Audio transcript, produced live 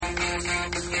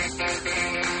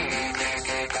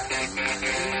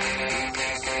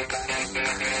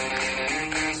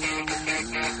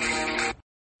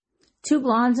Two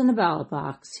Blondes in a Ballot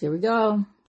Box. Here we go.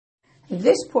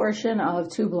 This portion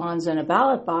of Two Blondes in a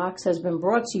Ballot Box has been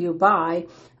brought to you by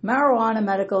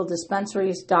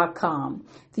MarijuanaMedicalDispensaries.com,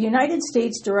 the United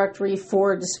States directory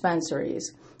for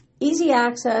dispensaries. Easy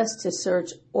access to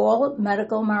search all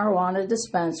medical marijuana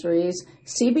dispensaries,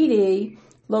 CBD,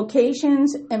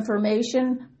 locations,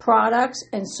 information, products,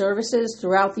 and services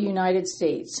throughout the United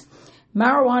States.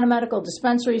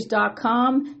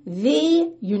 MarijuanaMedicalDispensaries.com,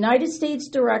 the United States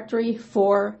directory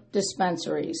for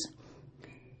dispensaries.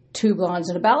 Two Blondes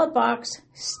in a Ballot Box.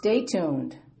 Stay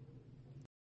tuned.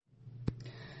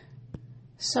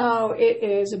 So it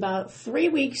is about 3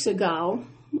 weeks ago,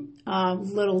 a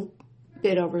little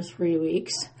bit over 3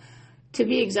 weeks. To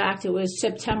be exact, it was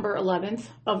September 11th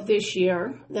of this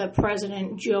year that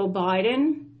President Joe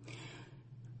Biden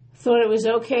thought it was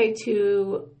okay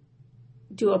to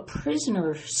do a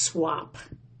prisoner swap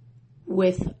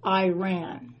with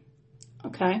Iran.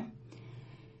 Okay?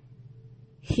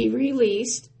 He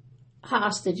released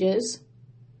hostages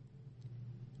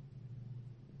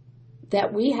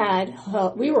that we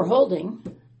were holding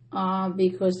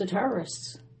because the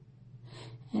terrorists,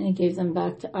 and he gave them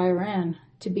back to Iran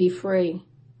to be free.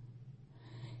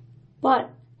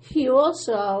 But he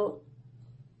also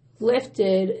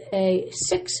lifted a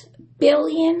 $6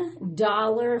 billion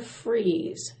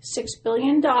freeze, $6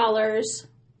 billion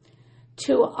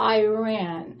to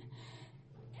Iran,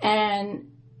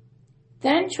 and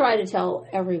then try to tell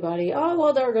everybody, oh,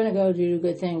 well, they're going to go do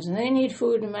good things, and they need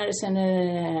food and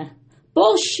medicine.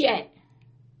 Bullshit.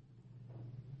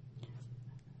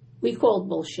 We called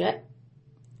bullshit.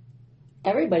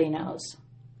 Everybody knows.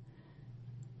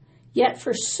 Yet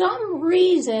for some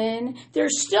reason,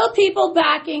 there's still people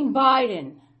backing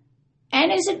Biden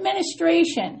and his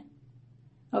administration.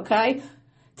 Okay?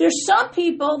 There's some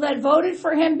people that voted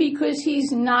for him because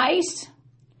he's nice.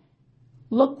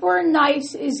 Look where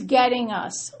nice is getting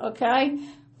us, okay?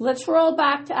 Let's roll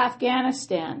back to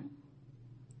Afghanistan.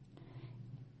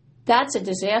 That's a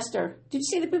disaster. Did you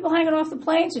see the people hanging off the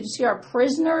planes? Did you see our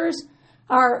prisoners?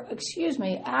 Our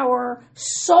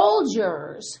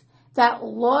soldiers that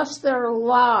lost their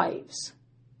lives,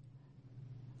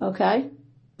 okay,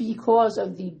 because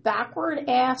of the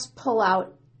backward-ass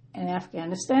pullout in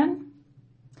Afghanistan.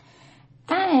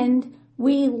 And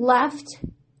we left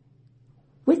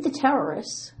with the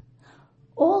terrorists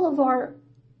all of our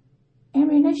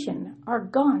ammunition, our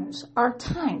guns, our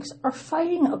tanks, our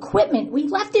fighting equipment. We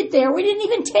left it there. We didn't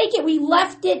even take it. We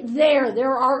left it there.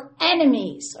 They're our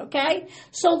enemies, okay?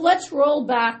 So let's roll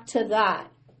back to that.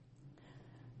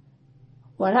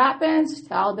 What happens?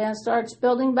 Taliban starts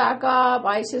building back up.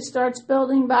 ISIS starts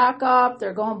building back up.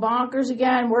 They're going bonkers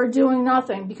again. We're doing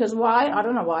nothing. Because why? I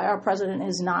don't know why. Our president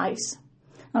is nice.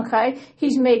 Okay?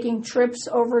 He's making trips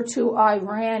over to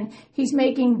Iran. He's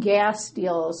making gas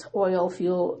deals, oil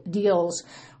fuel deals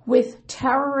with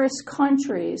terrorist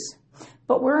countries.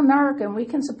 But we're American. We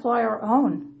can supply our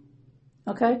own.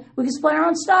 Okay? We can supply our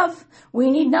own stuff. We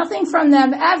need nothing from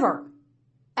them ever.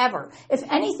 Ever. If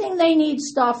anything, they need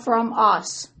stuff from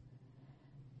us.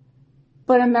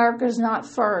 But America's not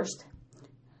first.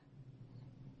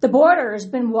 The border has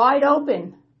been wide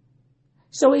open.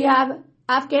 So we have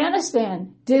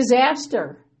Afghanistan,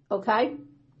 disaster, okay?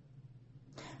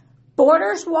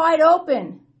 Borders wide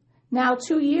open. Now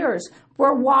 2 years.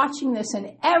 We're watching this,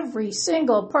 and every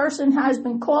single person has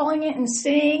been calling it and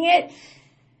seeing it.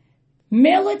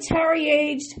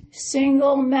 Military-aged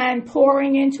single men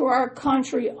pouring into our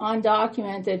country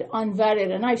undocumented,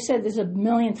 unvetted. And I've said this a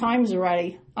million times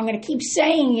already. I'm going to keep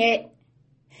saying it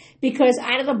because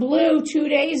out of the blue 2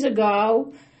 days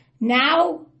ago,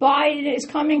 now Biden is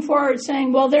coming forward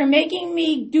saying, well, they're making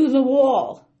me do the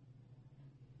wall.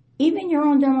 Even your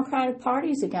own Democratic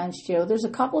Party is against you. There's a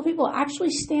couple of people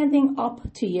actually standing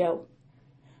up to you.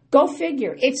 Go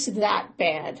figure. It's that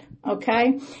bad,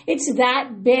 okay? It's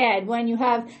that bad when you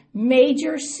have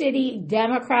major city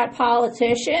Democrat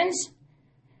politicians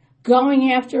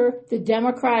going after the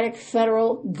Democratic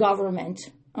federal government,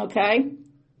 okay?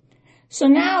 So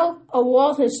now a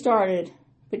wall has started.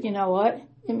 But you know what?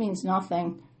 It means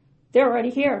nothing. They're already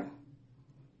here.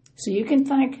 So you can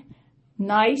thank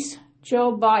nice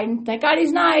Joe Biden. Thank God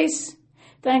he's nice.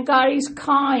 Thank God he's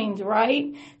kind,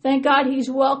 right? Thank God he's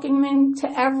welcoming to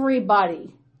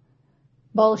everybody.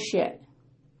 Bullshit.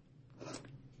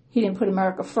 He didn't put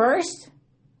America first.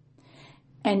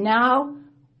 And now,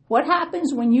 what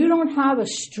happens when you don't have a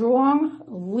strong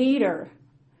leader,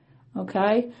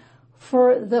 okay,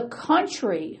 for the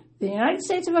country The United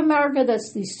States of America,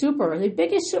 that's the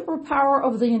biggest superpower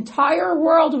of the entire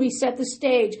world. We set the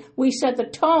stage. We set the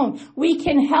tone. We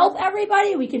can help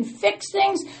everybody. We can fix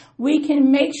things. We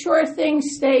can make sure things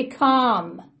stay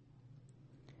calm.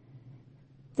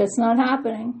 That's not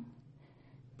happening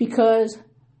because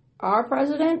our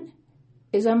president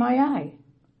is MIA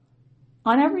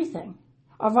on everything.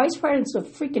 Our vice president's a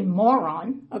freaking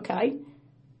moron, okay?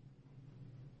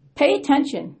 Pay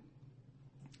attention.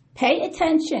 Pay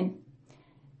attention.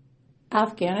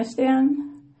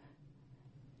 Afghanistan,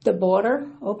 the border,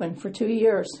 open for 2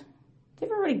 years. They've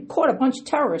already caught a bunch of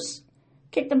terrorists.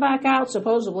 Kicked them back out,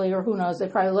 supposedly, or who knows. They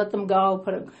probably let them go,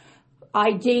 put an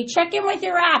ID. Check in with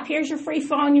your app. Here's your free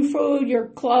phone, your food, your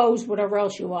clothes, whatever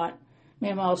else you want.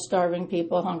 Meanwhile, starving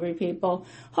people, hungry people,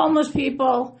 homeless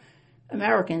people,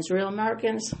 Americans, real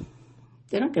Americans,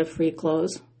 they don't get free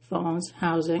clothes, phones,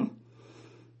 housing.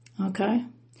 Okay?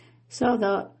 So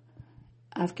the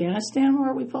Afghanistan,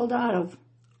 where we pulled out of,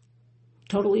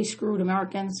 totally screwed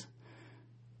Americans,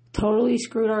 totally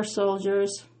screwed our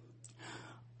soldiers,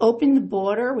 opened the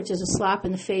border, which is a slap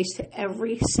in the face to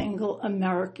every single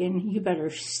American. You better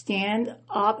stand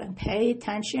up and pay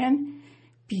attention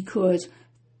because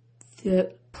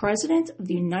the President of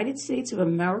the United States of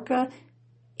America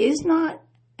is not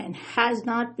and has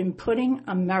not been putting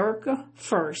America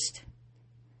first.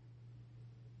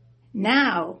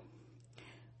 Now,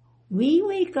 we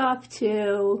wake up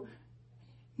to,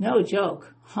 no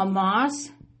joke,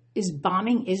 Hamas is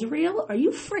bombing Israel? Are you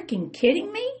freaking kidding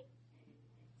me?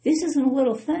 This isn't a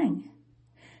little thing.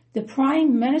 The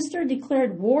Prime Minister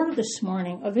declared war this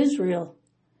morning of Israel.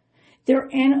 They're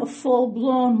in a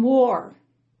full-blown war.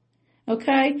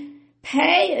 Okay?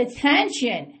 Pay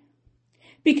attention.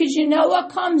 Because you know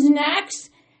what comes next?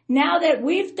 Now that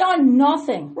we've done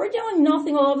nothing. We're doing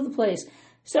nothing all over the place.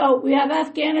 So we have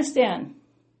Afghanistan.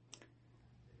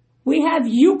 We have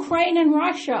Ukraine and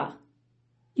Russia.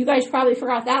 You guys probably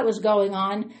forgot that was going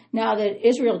on now that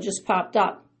Israel just popped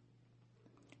up.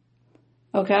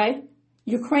 Okay?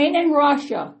 Ukraine and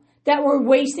Russia that we're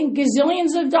wasting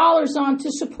gazillions of dollars on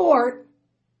to support.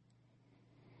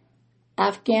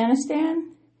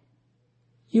 Afghanistan,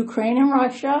 Ukraine and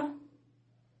Russia,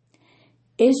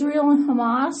 Israel and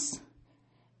Hamas,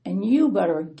 and you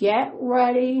better get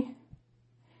ready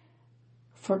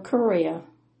for Korea.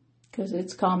 Because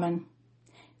it's coming.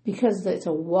 Because it's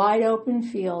a wide open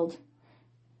field.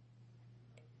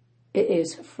 It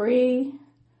is free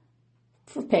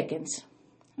for pickings.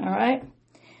 All right?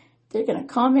 They're going to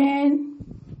come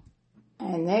in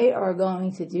and they are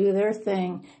going to do their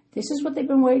thing. This is what they've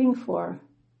been waiting for.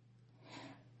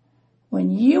 When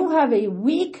you have a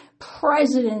weak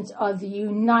president of the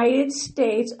United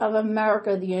States of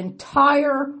America, the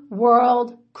entire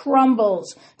world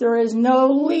crumbles. There is no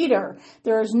leader.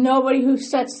 There is nobody who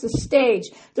sets the stage.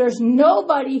 There's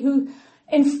nobody who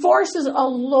enforces a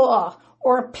law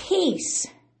or peace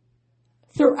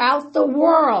throughout the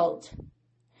world.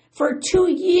 For 2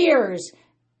 years,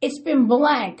 it's been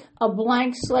blank, a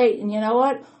blank slate. And you know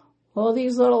what? All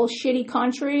these little shitty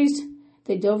countries,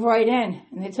 they dove right in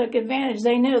and they took advantage.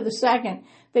 They knew the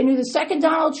second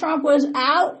Donald Trump was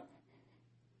out,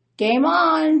 game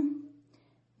on.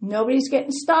 Nobody's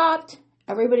getting stopped.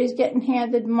 Everybody's getting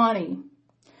handed money.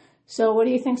 So what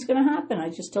do you think's going to happen? I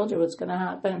just told you what's going to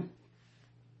happen.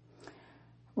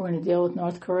 We're going to deal with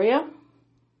North Korea.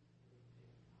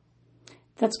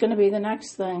 That's going to be the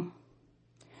next thing.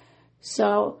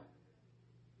 So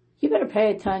you better pay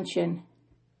attention.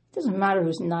 It doesn't matter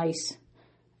who's nice.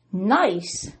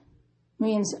 Nice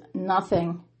means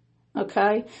nothing.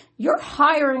 Okay? You're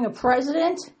hiring a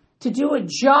president to do a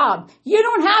job. You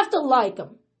don't have to like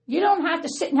him. You don't have to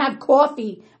sit and have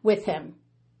coffee with him.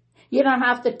 You don't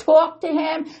have to talk to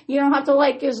him. You don't have to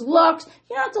like his looks.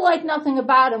 You don't have to like nothing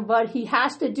about him, but he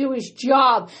has to do his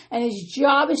job. And his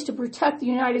job is to protect the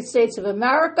United States of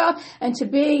America and to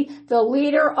be the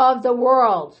leader of the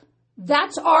world.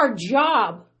 That's our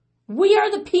job. We are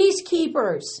the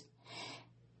peacekeepers.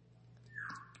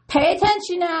 Pay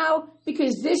attention now,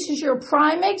 because this is your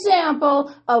prime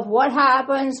example of what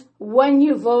happens when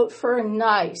you vote for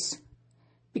nice.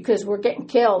 Because we're getting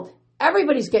killed.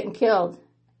 Everybody's getting killed.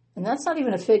 And that's not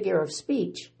even a figure of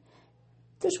speech.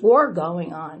 There's war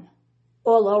going on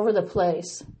all over the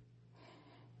place.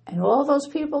 And all those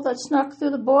people that snuck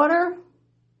through the border,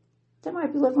 they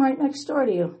might be living right next door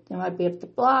to you. They might be up the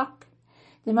block.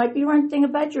 They might be renting a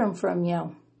bedroom from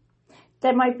you.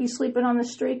 They might be sleeping on the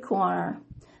street corner.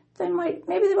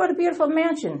 Maybe they bought a beautiful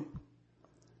mansion.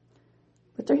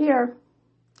 But they're here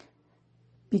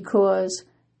because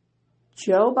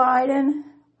Joe Biden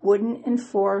wouldn't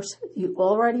enforce the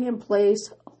already in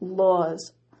place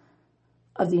laws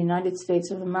of the United States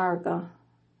of America.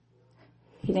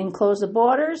 He didn't close the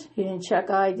borders. He didn't check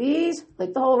IDs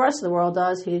like the whole rest of the world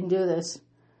does. He didn't do this.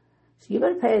 So you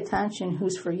better pay attention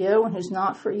who's for you and who's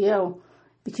not for you,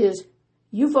 because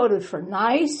you voted for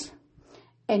NICE,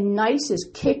 and NICE is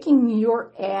kicking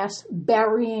your ass,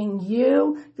 burying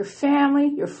you, your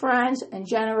family, your friends, and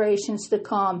generations to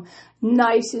come.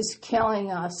 NICE is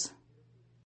killing us.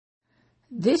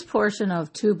 This portion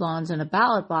of Two Blondes in a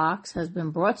Ballot Box has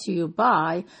been brought to you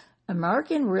by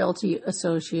American Realty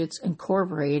Associates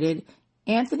Incorporated,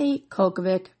 Anthony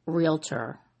Kokovic,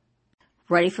 Realtor.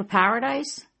 Ready for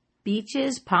paradise?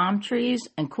 Beaches, palm trees,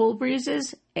 and cool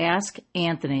breezes? Ask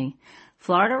Anthony.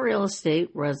 Florida real estate,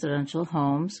 residential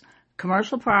homes,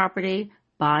 commercial property,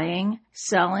 buying,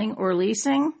 selling, or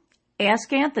leasing?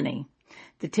 Ask Anthony.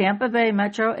 The Tampa Bay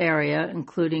metro area,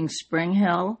 including Spring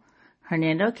Hill,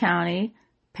 Hernando County,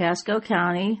 Pasco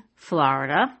County,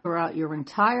 Florida. Throughout your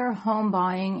entire home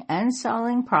buying and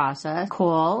selling process,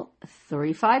 call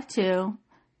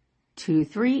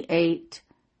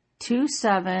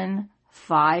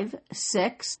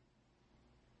 352-238-2756.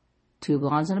 Two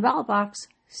Blondes in a Ballot Box.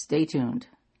 Stay tuned.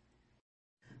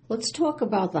 Let's talk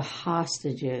about the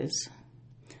hostages.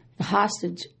 The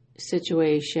hostage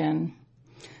situation,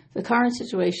 the current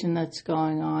situation that's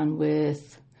going on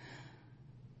with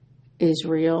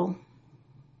Israel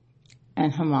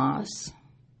and Hamas.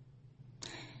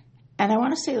 And I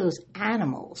want to say those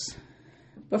animals.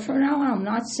 But for now on, I'm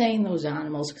not saying those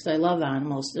animals because I love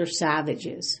animals. They're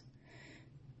savages.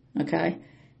 Okay?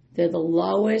 They're the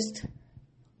lowest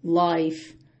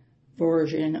life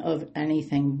version of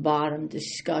anything. Bottom,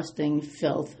 disgusting,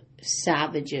 filth,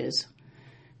 savages.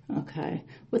 Okay?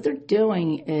 What they're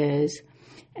doing is,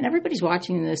 and everybody's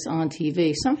watching this on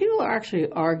TV. Some people are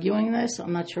actually arguing this.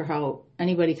 I'm not sure how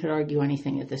anybody could argue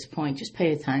anything at this point. Just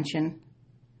pay attention.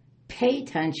 Pay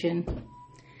attention.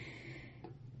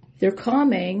 They're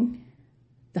coming,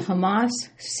 the Hamas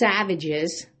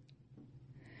savages.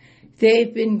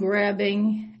 They've been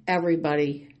grabbing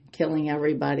everybody, killing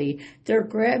everybody. They're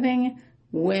grabbing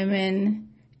women,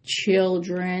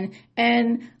 children,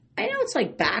 and I know it's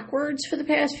like backwards for the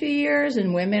past few years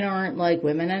and women aren't like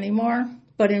women anymore,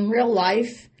 but in real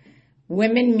life,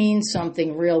 women mean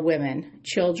something, real women.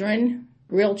 Children,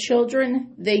 real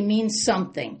children, they mean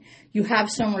something. You have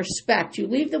some respect. You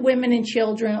leave the women and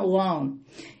children alone.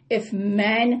 If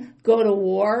men go to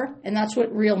war, and that's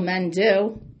what real men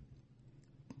do,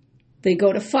 they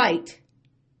go to fight.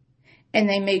 And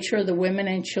they make sure the women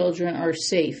and children are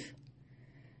safe.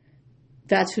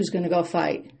 That's who's going to go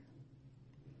fight.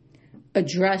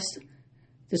 Address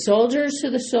the soldiers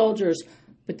to the soldiers.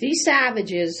 But these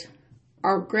savages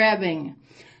are grabbing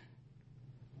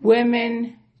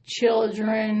women,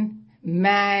 children,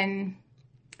 men,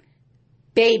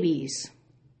 babies.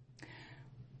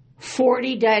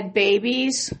 40 dead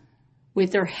babies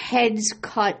with their heads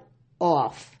cut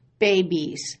off.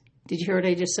 Babies. Did you hear what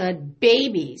I just said?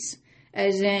 Babies.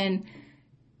 As in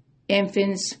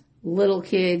infants, little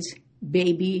kids,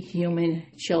 baby human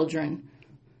children.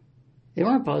 They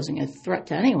weren't posing a threat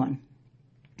to anyone.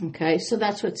 Okay, so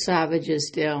that's what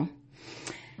savages do.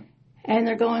 And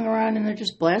they're going around and they're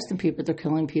just blasting people. They're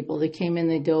killing people. They came in,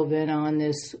 they dove in on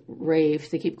this rave.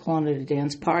 They keep calling it a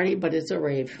dance party, but it's a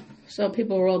rave. So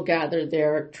people were all gathered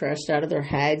there, trashed out of their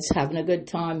heads, having a good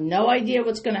time. No idea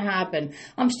what's going to happen.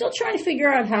 I'm still trying to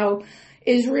figure out how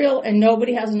Israel, and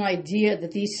nobody has an idea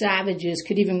that these savages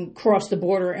could even cross the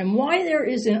border, and why there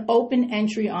is an open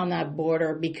entry on that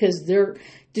border, because they're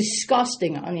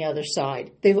disgusting on the other side.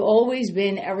 They've always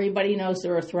been, everybody knows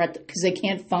they're a threat because they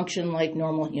can't function like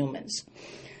normal humans.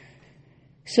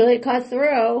 So they cut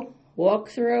through,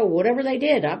 walked through, whatever they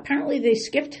did. Apparently they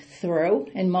skipped through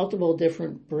in multiple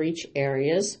different breach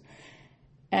areas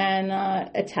and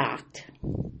attacked.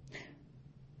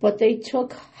 But they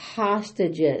took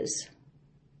hostages.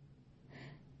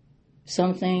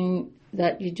 Something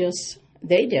that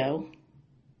they do.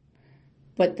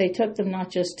 But they took them not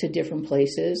just to different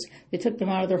places. They took them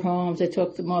out of their homes. They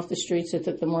took them off the streets. They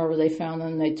took them wherever they found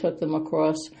them. They took them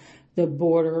across the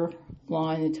border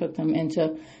line. They took them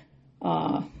into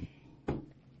the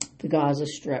Gaza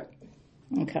Strip.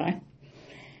 Okay?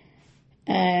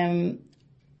 And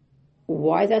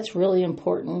why that's really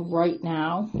important right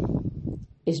now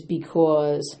is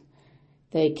because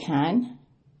they can,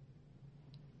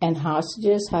 and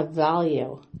hostages have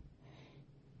value.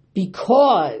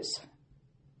 Because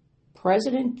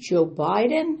President Joe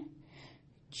Biden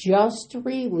just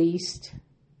released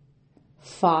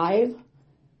 5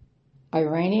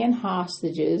 Iranian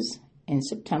hostages in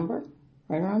September,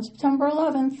 right around September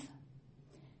 11th,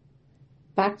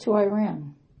 back to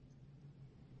Iran.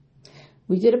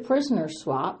 We did a prisoner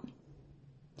swap.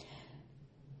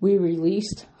 We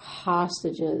released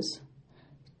hostages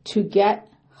to get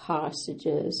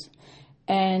hostages.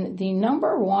 And the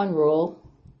number one rule,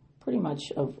 pretty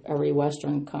much of every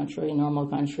Western country, normal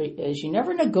country, is you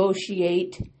never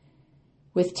negotiate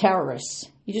with terrorists.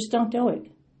 You just don't do it.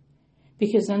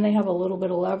 Because then they have a little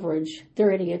bit of leverage.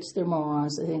 They're idiots. They're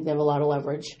morons. They think they have a lot of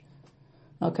leverage.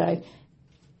 Okay?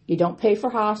 You don't pay for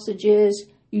hostages.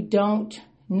 You don't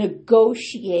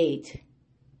negotiate.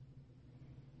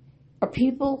 Are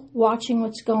people watching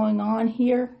what's going on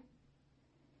here?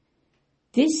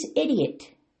 This idiot,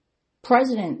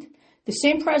 president, the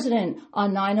same president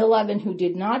on 9/11 who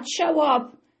did not show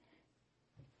up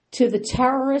to the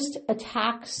terrorist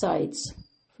attack sites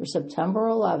for September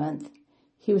 11th,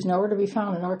 he was nowhere to be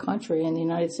found in our country, in the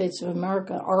United States of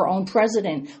America. Our own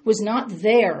president was not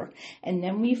there. And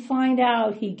then we find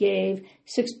out he gave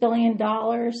 $6 billion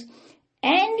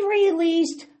and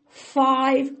released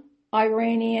 5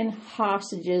 Iranian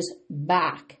hostages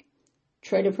back.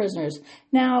 Traded prisoners.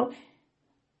 Now,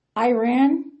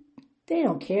 Iran, they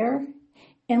don't care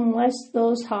unless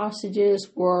those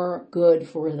hostages were good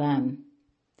for them.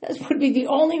 That would be the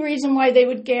only reason why they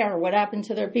would care what happened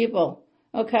to their people.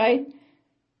 Okay?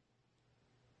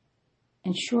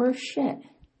 And sure as shit,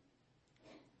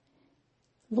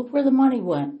 look where the money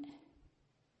went.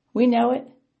 We know it.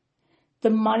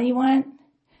 The money went.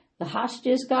 The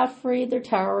hostages got free. They're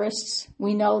terrorists.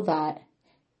 We know that.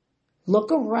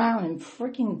 Look around and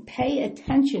freaking pay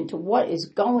attention to what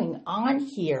is going on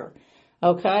here.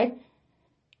 Okay?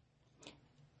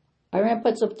 Iran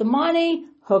puts up the money,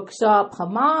 hooks up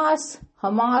Hamas.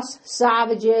 Hamas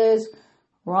savages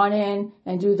run in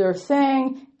and do their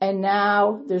thing. And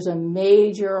now there's a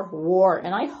major war.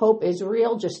 And I hope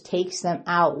Israel just takes them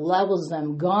out, levels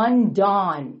them. Gun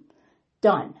done.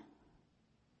 Done.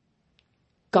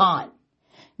 Gone.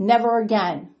 Never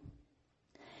again.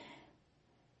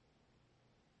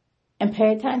 And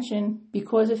pay attention,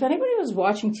 because if anybody was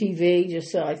watching TV,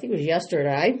 just I think it was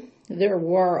yesterday, there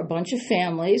were a bunch of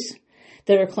families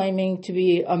that are claiming to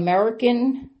be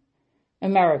Americans,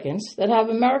 that have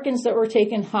Americans that were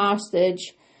taken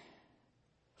hostage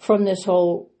from this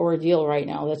whole ordeal right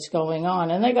now that's going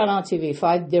on. And they got on TV,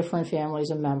 5 different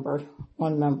families,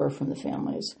 one member from the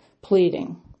families,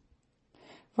 pleading.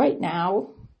 Right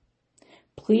now,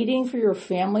 pleading for your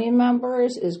family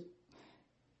members is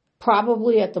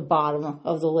probably at the bottom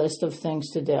of the list of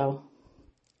things to do.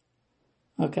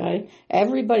 Okay?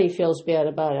 Everybody feels bad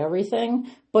about everything,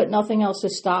 but nothing else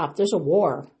has stopped. There's a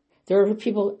war. There are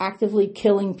people actively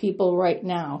killing people right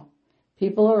now.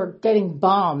 People are getting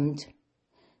bombed.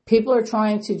 People are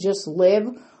trying to just live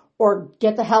or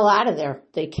get the hell out of there.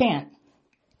 They can't.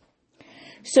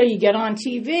 So you get on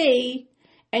TV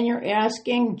and you're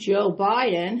asking Joe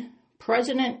Biden,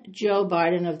 President Joe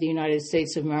Biden of the United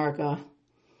States of America,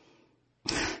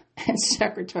 and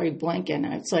Secretary Blinken.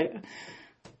 And it's like,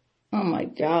 oh my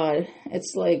God.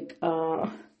 It's like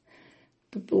the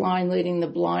blind leading the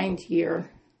blind here.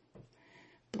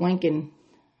 Blinken,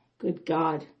 good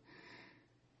God.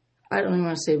 I don't even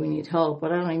want to say we need help,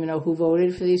 but I don't even know who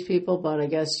voted for these people. But I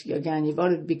guess, again, you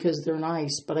voted because they're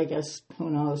nice. But I guess, who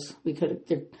knows?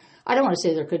 I don't want to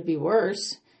say there could be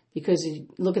worse, because you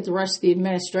look at the rest of the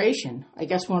administration. I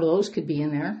guess one of those could be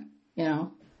in there, you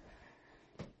know.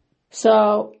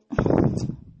 So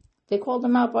they called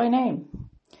them out by name.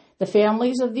 The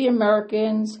families of the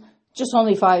Americans, just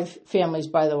only 5 families,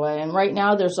 by the way. And right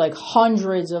now there's like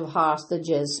hundreds of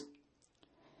hostages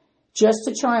just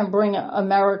to try and bring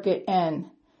America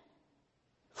in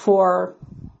for,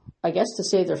 I guess, to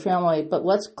save their family. But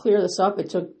let's clear this up. It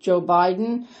took Joe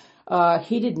Biden.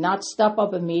 He did not step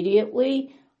up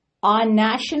immediately on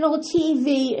national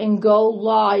TV and go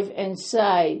live and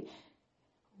say,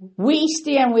 we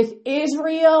stand with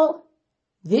Israel.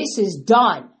 This is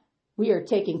done. We are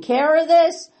taking care of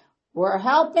this. We're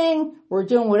helping. We're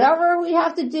doing whatever we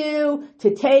have to do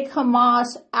to take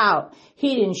Hamas out.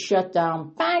 He didn't shut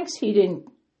down banks. He didn't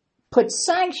put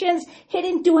sanctions. He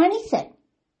didn't do anything.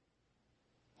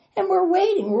 And we're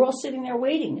waiting. We're all sitting there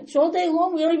waiting. It's all day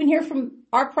long. We don't even hear from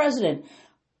our president,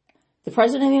 the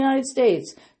president of the United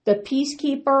States, the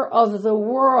peacekeeper of the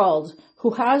world,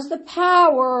 who has the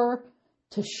power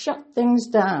to shut things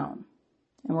down.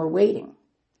 And we're waiting.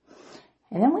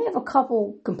 And then we have a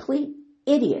couple complete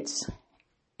idiots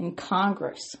in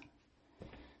Congress.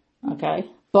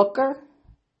 Okay? Booker.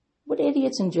 What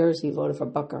idiots in Jersey voted for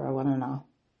Booker? I want to know.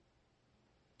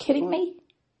 Kidding me?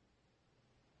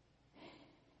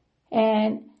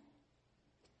 And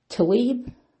Tlaib,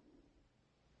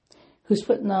 who's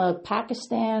putting the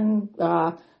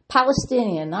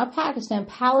Palestinian, not Pakistan,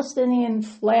 Palestinian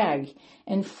flag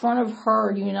in front of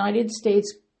her United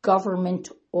States government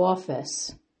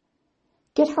office.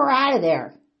 Get her out of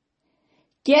there.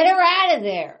 Get her out of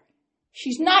there.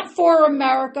 She's not for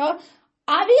America.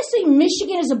 Obviously,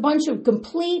 Michigan is a bunch of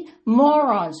complete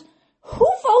morons. Who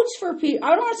votes for people?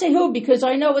 I don't want to say who because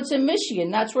I know it's in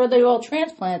Michigan. That's where they all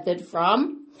transplanted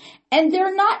from. And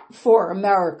they're not for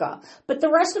America. But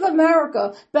the rest of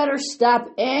America better step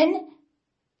in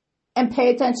and pay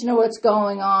attention to what's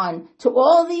going on. To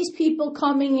all these people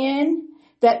coming in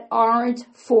that aren't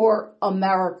for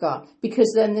America.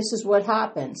 Because then this is what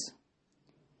happens.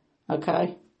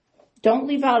 Okay? Don't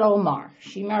leave out Omar.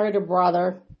 She married her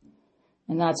brother.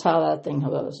 And that's how that thing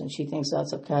goes. And she thinks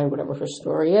that's okay, whatever her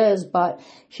story is. But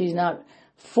she's not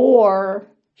for,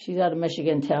 she's out of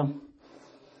Michigan too.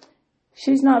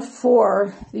 She's not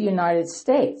for the United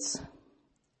States.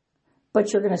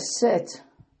 But you're going to sit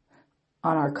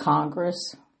on our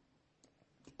Congress,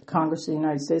 the Congress of the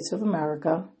United States of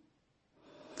America,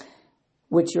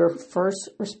 which your first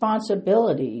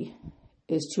responsibility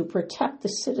is to protect the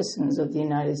citizens of the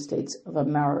United States of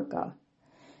America.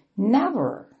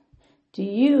 Never do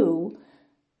you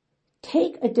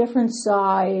take a different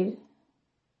side,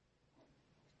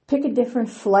 pick a different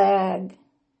flag,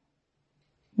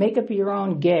 make up your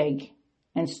own gig,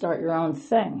 and start your own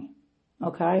thing,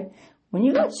 okay? When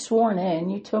you got sworn in,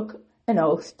 you took an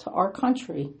oath to our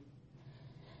country,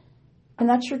 and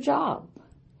that's your job.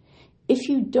 If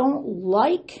you don't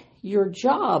like your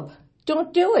job,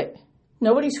 don't do it.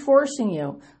 Nobody's forcing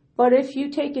you. But if you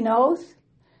take an oath,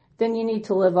 then you need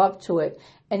to live up to it.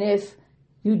 And if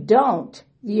you don't,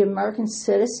 the American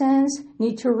citizens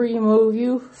need to remove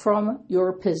you from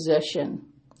your position.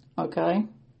 Okay?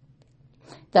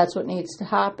 That's what needs to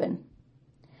happen.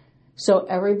 So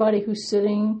everybody who's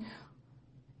sitting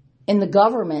in the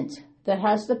government that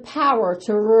has the power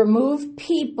to remove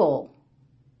people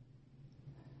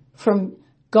from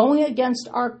going against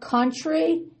our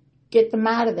country, get them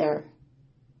out of there.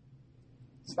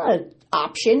 It's not an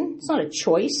option. It's not a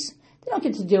choice. They don't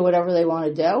get to do whatever they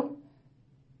want to do.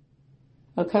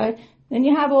 Okay? Then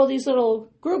you have all these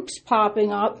little groups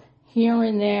popping up here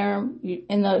and there,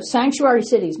 in the sanctuary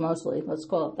cities mostly, let's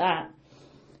call it that.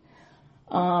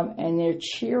 And they're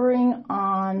cheering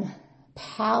on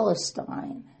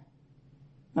Palestine.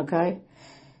 Okay?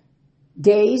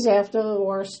 Days after the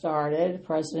war started,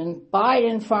 President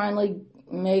Biden finally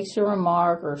makes a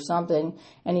remark or something,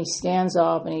 and he stands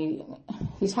up and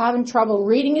he's having trouble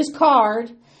reading his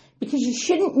card. Because you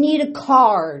shouldn't need a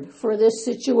card for this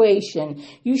situation.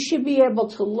 You should be able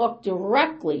to look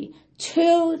directly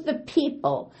to the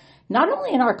people, not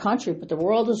only in our country, but the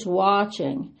world is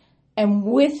watching, and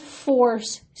with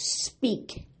force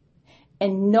speak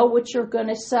and know what you're going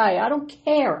to say. I don't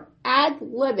care.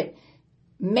 Ad-lib it.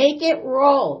 Make it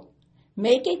roll.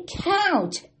 Make it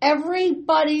count.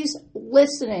 Everybody's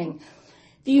listening.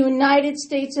 The United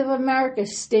States of America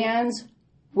stands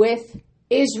with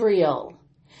Israel.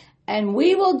 And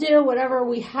we will do whatever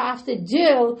we have to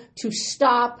do to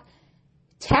stop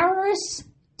terrorists,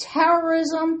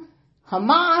 terrorism,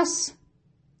 Hamas,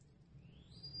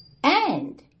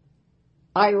 and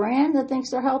Iran that thinks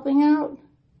they're helping out.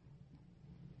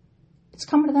 It's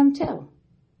coming to them too.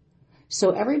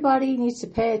 So everybody needs to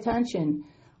pay attention.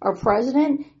 Our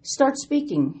president, start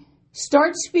speaking.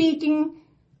 Start speaking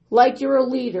like you're a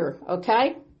leader,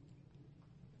 okay?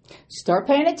 Start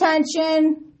paying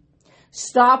attention.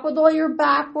 Stop with all your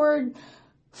backward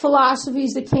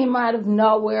philosophies that came out of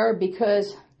nowhere,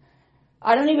 because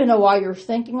I don't even know why you're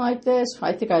thinking like this.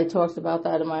 I think I talked about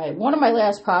that in one of my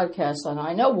last podcasts. And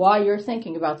I know why you're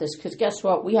thinking about this, because guess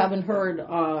what? We haven't heard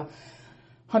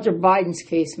Hunter Biden's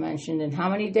case mentioned in how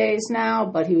many days now?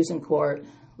 But he was in court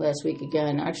last week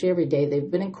again. Actually, every day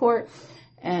they've been in court,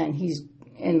 and he's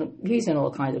in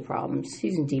all kinds of problems.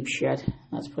 He's in deep shit.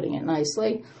 That's putting it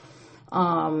nicely.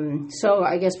 So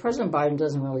I guess President Biden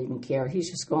doesn't really even care.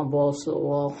 He's just going balls to the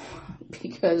wall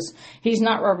because he's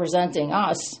not representing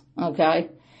us, okay?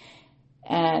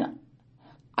 And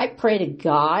I pray to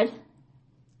God,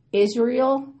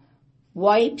 Israel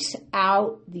wipes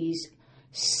out these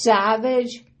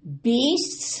savage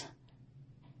beasts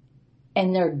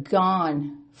and they're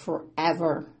gone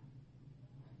forever.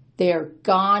 They're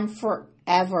gone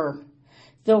forever.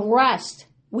 The rest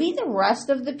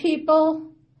of the people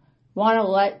want to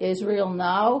let Israel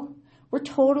know we're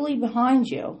totally behind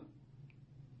you.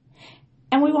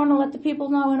 And we want to let the people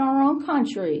know in our own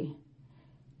country,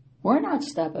 we're not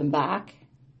stepping back.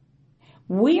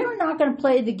 We are not going to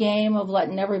play the game of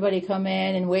letting everybody come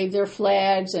in and wave their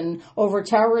flags and over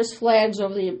terrorist flags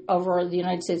over the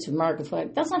United States of America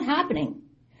flag. That's not happening.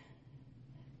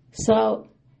 So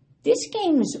this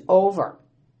game is over.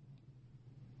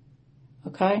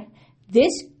 Okay?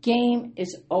 This game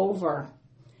is over.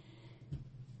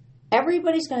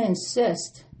 Everybody's going to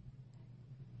insist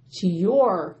to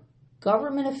your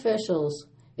government officials,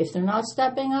 if they're not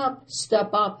stepping up,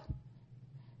 step up.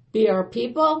 Be our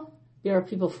people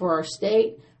for our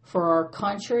state, for our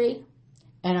country,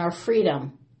 and our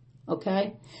freedom.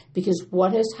 Okay? Because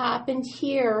what has happened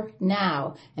here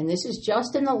now, and this is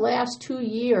just in the last 2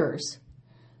 years,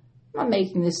 I'm not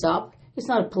making this up. It's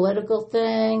not a political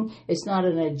thing. It's not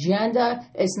an agenda.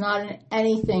 It's not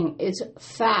anything. It's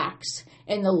facts.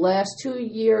 In the last 2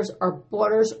 years, our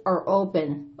borders are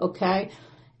open, okay?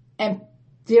 And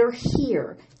they're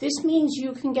here. This means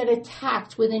you can get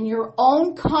attacked within your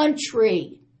own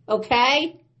country,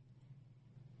 okay?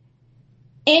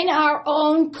 In our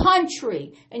own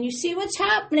country. And you see what's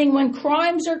happening when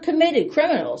crimes are committed.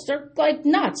 Criminals, they're like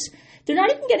nuts. They're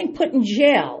not even getting put in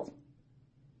jail.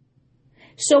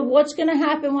 So what's going to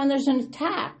happen when there's an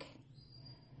attack?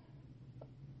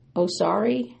 Oh,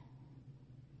 sorry?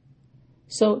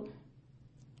 So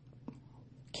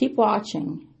keep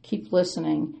watching, keep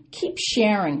listening, keep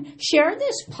sharing. Share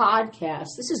this podcast.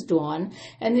 This is Dawn,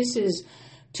 and this is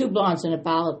Two Blondes in a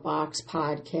Ballot Box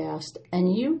podcast.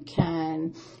 And you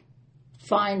can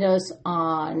find us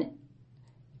on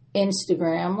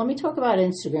Instagram. Let me talk about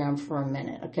Instagram for a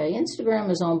minute, okay? Instagram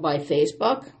is owned by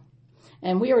Facebook.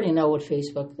 And we already know what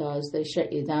Facebook does. They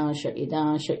shut you down, shut you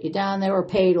down, shut you down. They were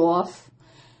paid off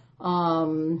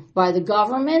by the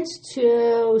government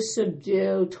to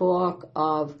subdue talk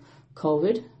of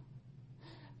COVID,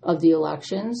 of the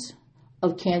elections,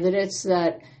 of candidates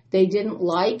that they didn't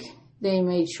like. They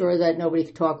made sure that nobody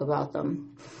could talk about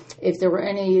them. If there were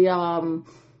any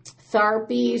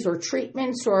therapies or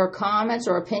treatments or comments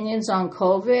or opinions on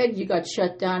COVID, you got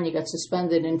shut down, you got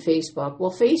suspended in Facebook.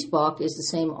 Well, Facebook is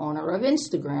the same owner of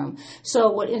Instagram.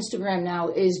 So what Instagram now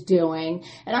is doing,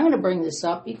 and I'm going to bring this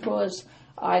up because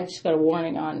I just got a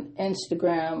warning on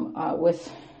Instagram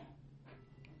with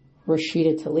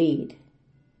Rashida Tlaib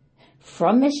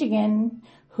from Michigan,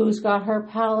 who's got her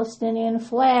Palestinian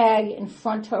flag in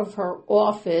front of her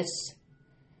office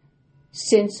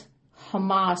since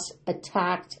Hamas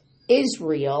attacked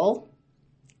Israel.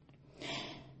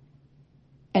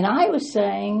 And I was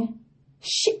saying,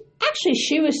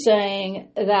 she was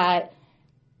saying that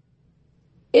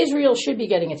Israel should be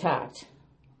getting attacked.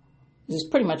 This is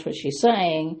pretty much what she's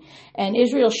saying. And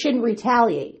Israel shouldn't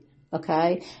retaliate,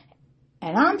 okay?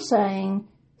 And I'm saying,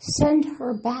 send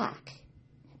her back.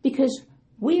 Because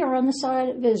we are on the side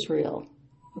of Israel,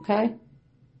 okay?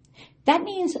 That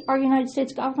means our United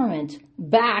States government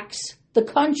backs the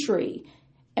country.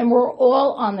 And we're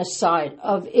all on the side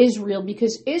of Israel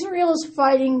because Israel is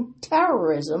fighting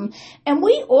terrorism. And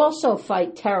we also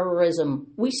fight terrorism.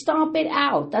 We stomp it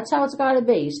out. That's how it's got to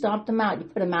be. You stomp them out. You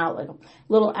put them out like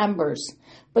little embers.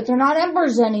 But they're not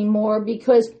embers anymore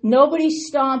because nobody's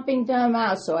stomping them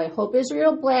out. So I hope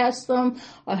Israel blasts them.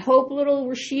 I hope little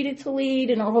Rashida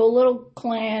Tlaib and her whole little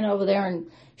clan over there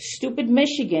in stupid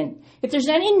Michigan. If there's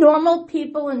any normal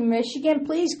people in Michigan,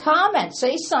 please comment.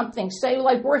 Say something. Say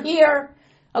like, we're here.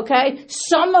 Okay?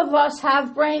 Some of us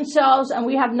have brain cells and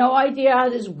we have no idea how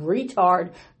this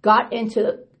retard got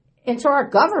into our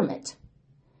government.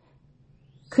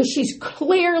 Because she's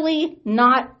clearly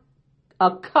not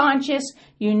a conscious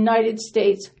United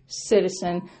States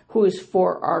citizen who is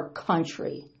for our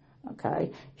country.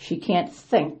 Okay? She can't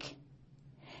think.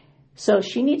 So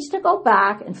she needs to go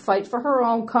back and fight for her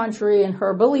own country and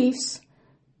her beliefs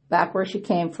back where she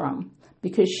came from.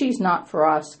 Because she's not for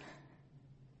us.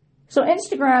 So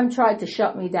Instagram tried to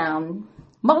shut me down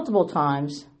multiple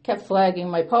times, kept flagging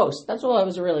my posts. That's all I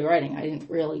was really writing. I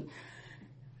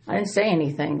didn't say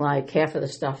anything like half of the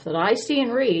stuff that I see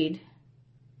and read,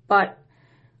 but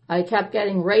I kept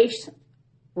getting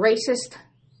racist.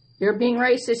 You're being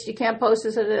racist. You can't post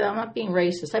this. I'm not being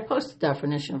racist. I post the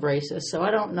definition of racist, so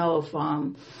I don't know if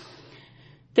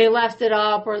they left it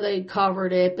up or they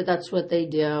covered it, but that's what they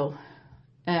do.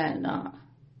 And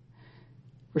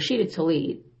Rashida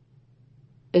Tlaib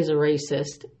is a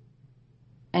racist,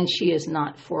 and she is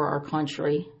not for our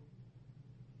country.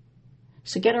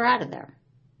 So get her out of there.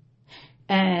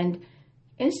 And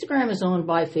Instagram is owned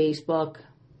by Facebook.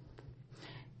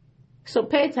 So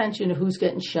pay attention to who's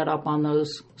getting shut up on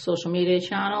those social media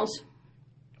channels.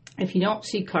 If you don't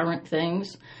see current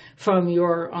things from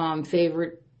your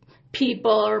favorite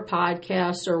people or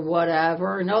podcasts or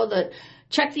whatever, know that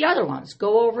check the other ones.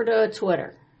 Go over to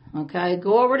Twitter. Okay?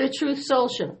 Go over to Truth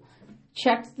Social.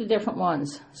 Check the different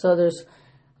ones. So there's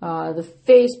the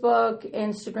Facebook,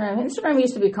 Instagram. Instagram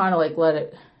used to be kind of like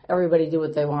let everybody do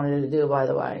what they wanted to do, by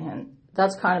the way. And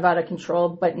that's kind of out of control.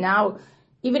 But now,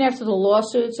 even after the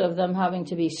lawsuits of them having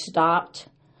to be stopped,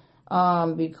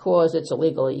 because it's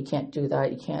illegal, you can't do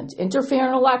that. You can't interfere in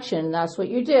an election. That's what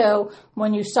you do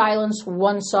when you silence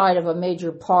one side of a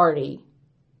major party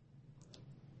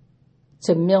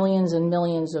to millions and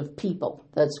millions of people.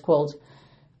 That's called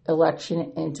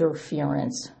election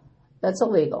interference. That's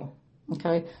illegal.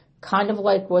 Okay? Kind of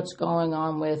like what's going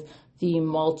on with the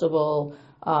multiple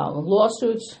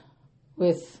lawsuits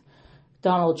with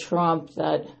Donald Trump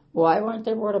that, why weren't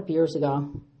they brought up years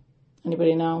ago?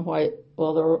 Anybody know why?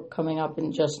 Well, they're coming up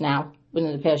in just now,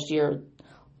 within the past year.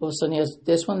 All of a sudden he has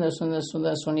this one, this one, this one,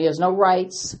 this one. He has no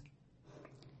rights.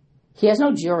 He has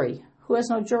no jury. Who has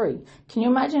no jury? Can you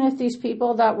imagine if these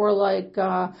people that were like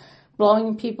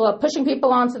blowing people up, pushing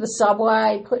people onto the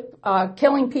subway,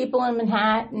 killing people in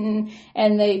Manhattan,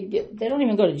 and they don't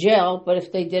even go to jail, but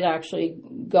if they did actually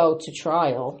go to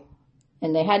trial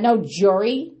and they had no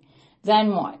jury,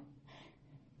 then what?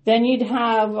 Then you'd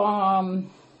have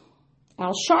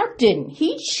Al Sharpton.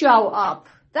 He'd show up.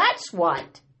 That's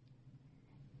what.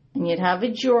 And you'd have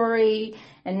a jury,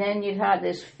 and then you'd have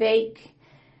this fake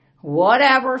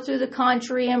whatever through the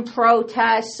country and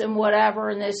protests and whatever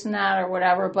and this and that or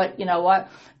whatever. But you know what?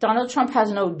 Donald Trump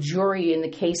has no jury in the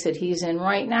case that he's in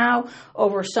right now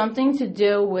over something to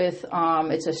do with,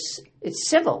 it's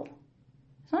civil.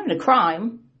 It's not even a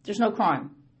crime. There's no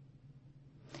crime.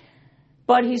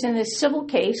 But he's in this civil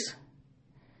case,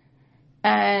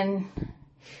 and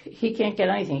he can't get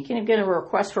anything. He can't even get a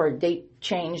request for a date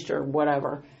changed or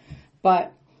whatever.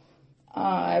 But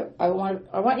I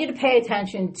want you to pay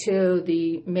attention to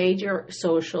the major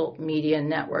social media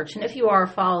networks. And if you are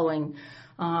following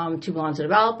Two Blondes in a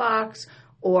Ballot Box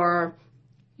or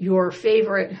your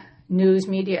favorite news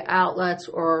media outlets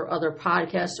or other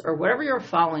podcasts or whatever you're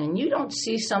following, and you don't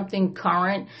see something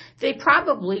current, they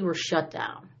probably were shut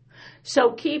down.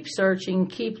 So keep searching,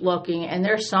 keep looking, and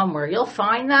they're somewhere. You'll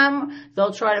find them.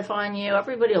 They'll try to find you.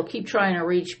 Everybody will keep trying to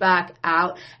reach back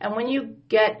out. And when you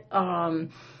get,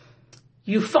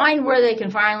 you find where they can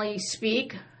finally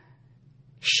speak,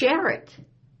 share it,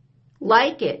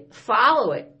 like it,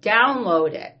 follow it,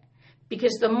 download it.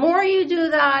 Because the more you do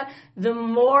that, the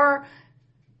more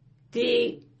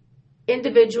the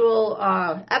individual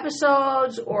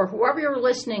episodes or whoever you're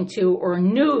listening to or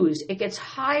news, it gets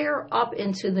higher up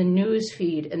into the news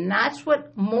feed, and that's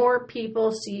what more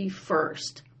people see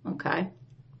first, okay?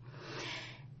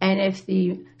 And if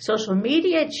the social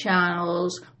media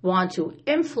channels want to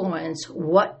influence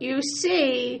what you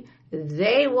see,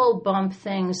 they will bump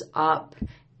things up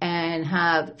and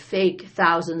have fake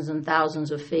thousands and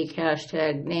thousands of fake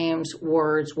hashtag names,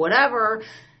 words, whatever,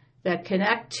 that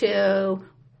connect to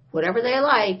whatever they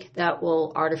like, that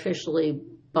will artificially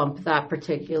bump that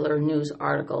particular news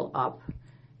article up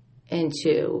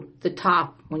into the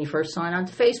top when you first sign on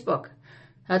to Facebook.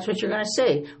 That's what you're going to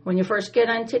see. When you first get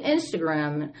onto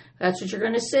Instagram, that's what you're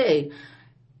going to see.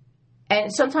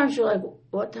 And sometimes you're like,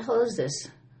 what the hell is this?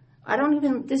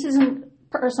 This isn't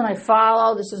a person I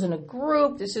follow. This isn't a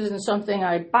group. This isn't something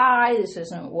I buy. This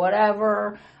isn't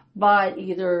whatever. But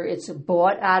either it's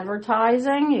bought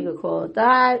advertising, you could call it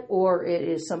that, or it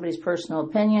is somebody's personal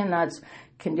opinion that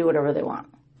can do whatever they want.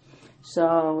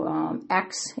 So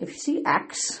X, if you see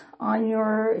X on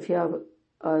if you have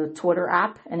a Twitter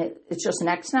app, and it's just an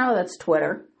X now, that's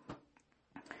Twitter.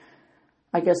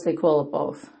 I guess they call it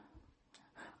both.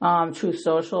 Truth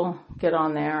Social, get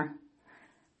on there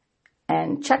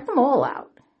and check them all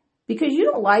out. Because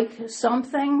you don't like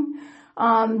something,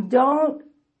 don't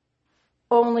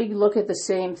only look at the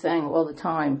same thing all the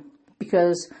time,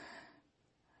 because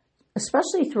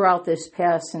especially throughout this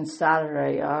past since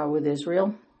Saturday with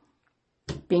Israel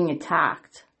being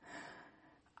attacked,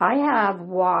 I have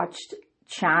watched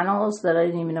channels that I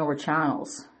didn't even know were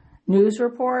channels, news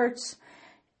reports,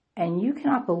 and you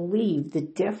cannot believe the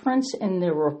difference in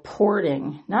the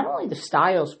reporting, not only the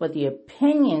styles, but the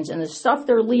opinions and the stuff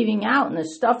they're leaving out and the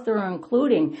stuff they're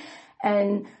including.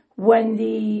 And when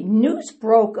the news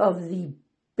broke of the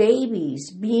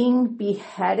babies being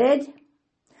beheaded,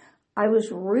 I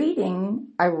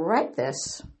read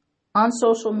this on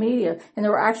social media, and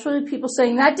there were actually people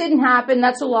saying, that didn't happen,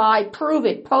 that's a lie, prove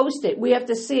it, post it, we have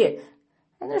to see it.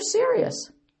 And they're serious.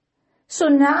 So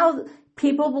now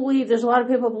there's a lot of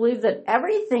people believe that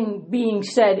everything being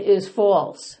said is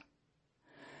false.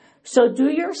 So do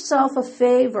yourself a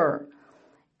favor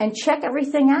and check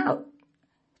everything out.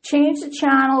 Change the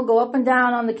channel, go up and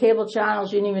down on the cable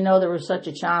channels. You didn't even know there was such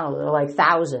a channel. There are like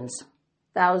thousands,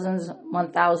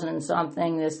 1,000 and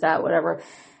something, this, that, whatever.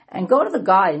 And go to the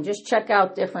guide and just check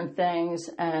out different things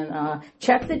and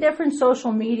check the different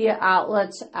social media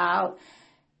outlets out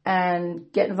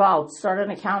and get involved. Start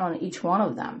an account on each one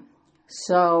of them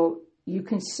so you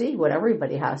can see what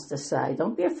everybody has to say.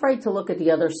 Don't be afraid to look at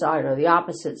the other side or the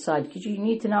opposite side, because you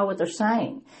need to know what they're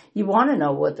saying. You want to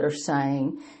know what they're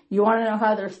saying. You want to know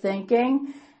how they're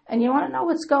thinking. And you want to know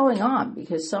what's going on,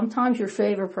 because sometimes your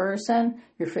favorite person,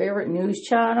 your favorite news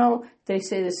channel, they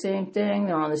say the same thing.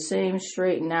 They're on the same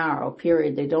straight and narrow,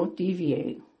 period. They don't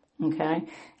deviate, okay?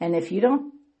 And if you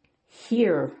don't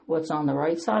hear what's on the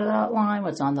right side of that line,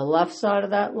 what's on the left side of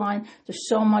that line, there's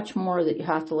so much more that you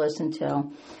have to listen to.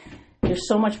 There's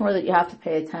so much more that you have to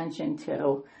pay attention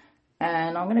to.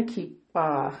 And I'm going to keep,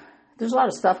 there's a lot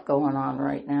of stuff going on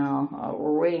right now.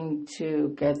 We're waiting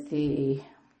to get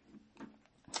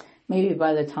maybe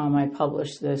by the time I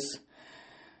publish this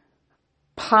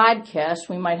podcast,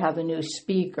 we might have a new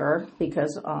speaker,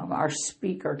 because our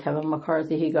speaker, Kevin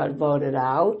McCarthy, he got voted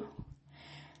out.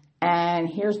 And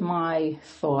here's my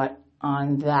thought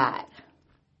on that.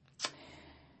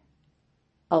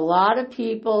 A lot of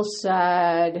people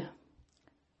said,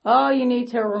 oh, you need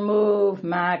to remove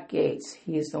Matt Gaetz.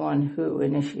 He's the one who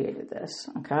initiated this,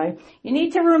 okay? You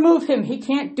need to remove him. He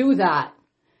can't do that.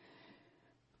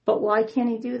 But why can't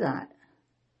he do that?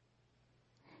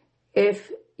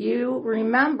 If you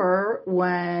remember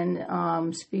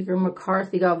when Speaker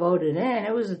McCarthy got voted in,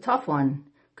 it was a tough one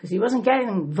because he wasn't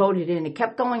getting voted in. It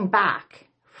kept going back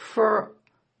for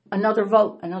another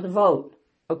vote,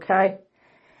 okay?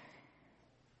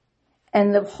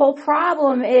 And the whole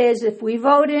problem is, if we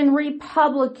vote in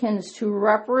Republicans to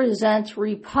represent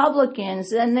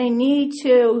Republicans, then they need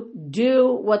to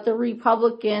do what the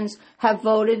Republicans have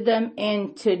voted them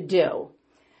in to do.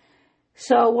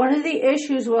 So one of the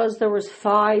issues was there was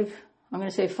five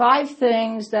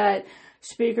things that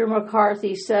Speaker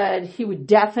McCarthy said he would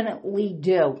definitely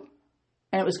do.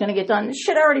 And it was going to get done. This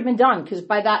should have already been done, because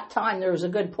by that time there was a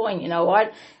good point. You know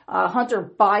what?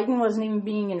 Hunter Biden wasn't even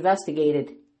being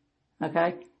investigated.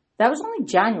 Okay? That was only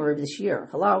January of this year.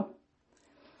 Hello?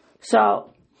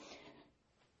 So,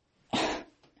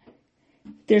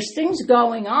 there's things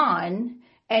going on,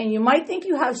 and you might think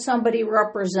you have somebody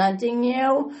representing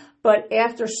you, but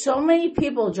after so many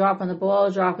people dropping the ball,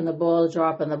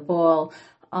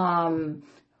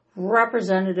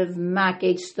 Representative Matt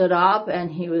Gaetz stood up, and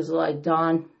he was like,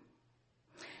 done.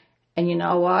 And you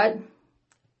know what?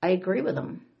 I agree with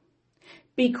him.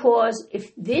 Because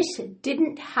if this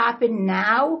didn't happen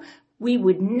now, we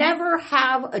would never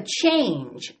have a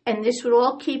change. And this would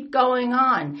all keep going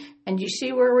on. And you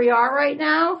see where we are right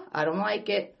now? I don't like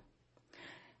it.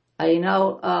 I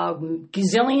know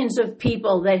gazillions of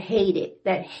people that hate it,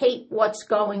 that hate what's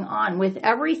going on with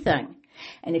everything.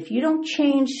 And if you don't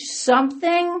change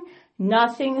something,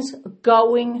 nothing's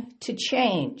going to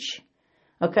change.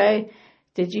 Okay?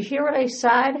 Did you hear what I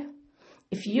said?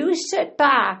 If you sit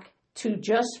back to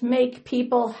just make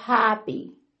people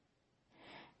happy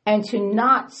and to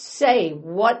not say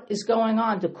what is going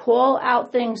on, to call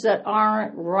out things that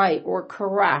aren't right or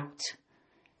correct,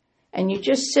 and you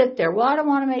just sit there, well, I don't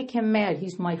want to make him mad.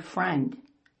 He's my friend.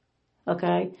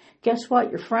 Okay? Guess what?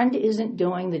 Your friend isn't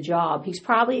doing the job. He's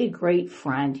probably a great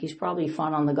friend. He's probably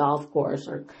fun on the golf course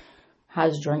or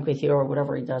has a drink with you or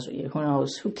whatever he does with you. Who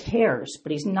knows? Who cares?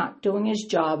 But he's not doing his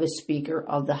job as Speaker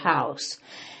of the House.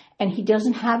 And he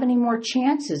doesn't have any more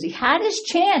chances. He had his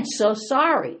chance, so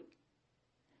sorry.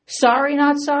 Sorry,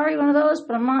 not sorry, one of those,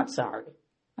 but I'm not sorry.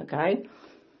 Okay?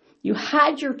 You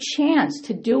had your chance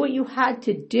to do what you had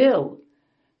to do.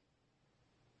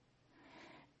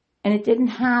 And it didn't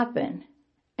happen.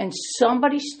 And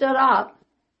somebody stood up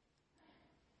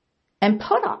and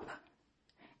put up.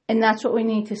 And that's what we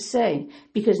need to say.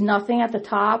 Because nothing at the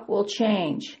top will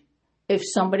change if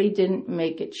somebody didn't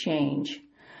make it change.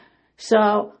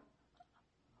 So,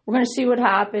 we're going to see what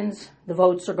happens. The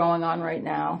votes are going on right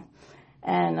now.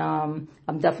 And I'm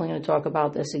definitely going to talk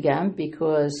about this again,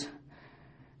 because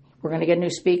we're going to get a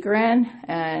new speaker in.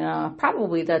 And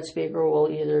probably that speaker will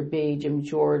either be Jim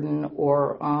Jordan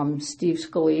or Steve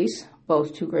Scalise,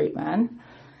 both two great men.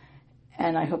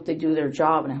 And I hope they do their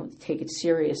job, and I hope they take it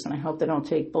serious. And I hope they don't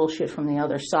take bullshit from the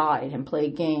other side and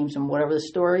play games and whatever the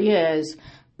story is.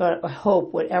 But I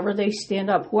hope whatever they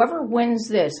stand up, whoever wins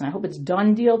this, and I hope it's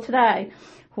done deal today,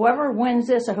 whoever wins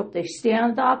this, I hope they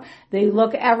stand up, they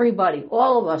look everybody,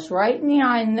 all of us, right in the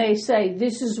eye, and they say,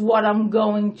 this is what I'm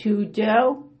going to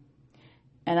do.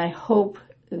 And I hope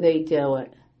they do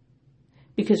it.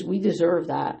 Because we deserve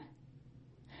that.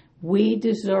 We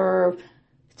deserve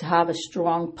to have a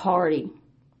strong party.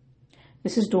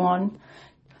 This is Dawn,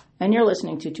 and you're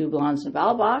listening to Two Blondes in a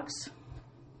Ballot Box.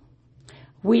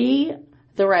 We,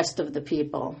 the rest of the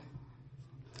people.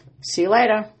 See you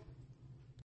later.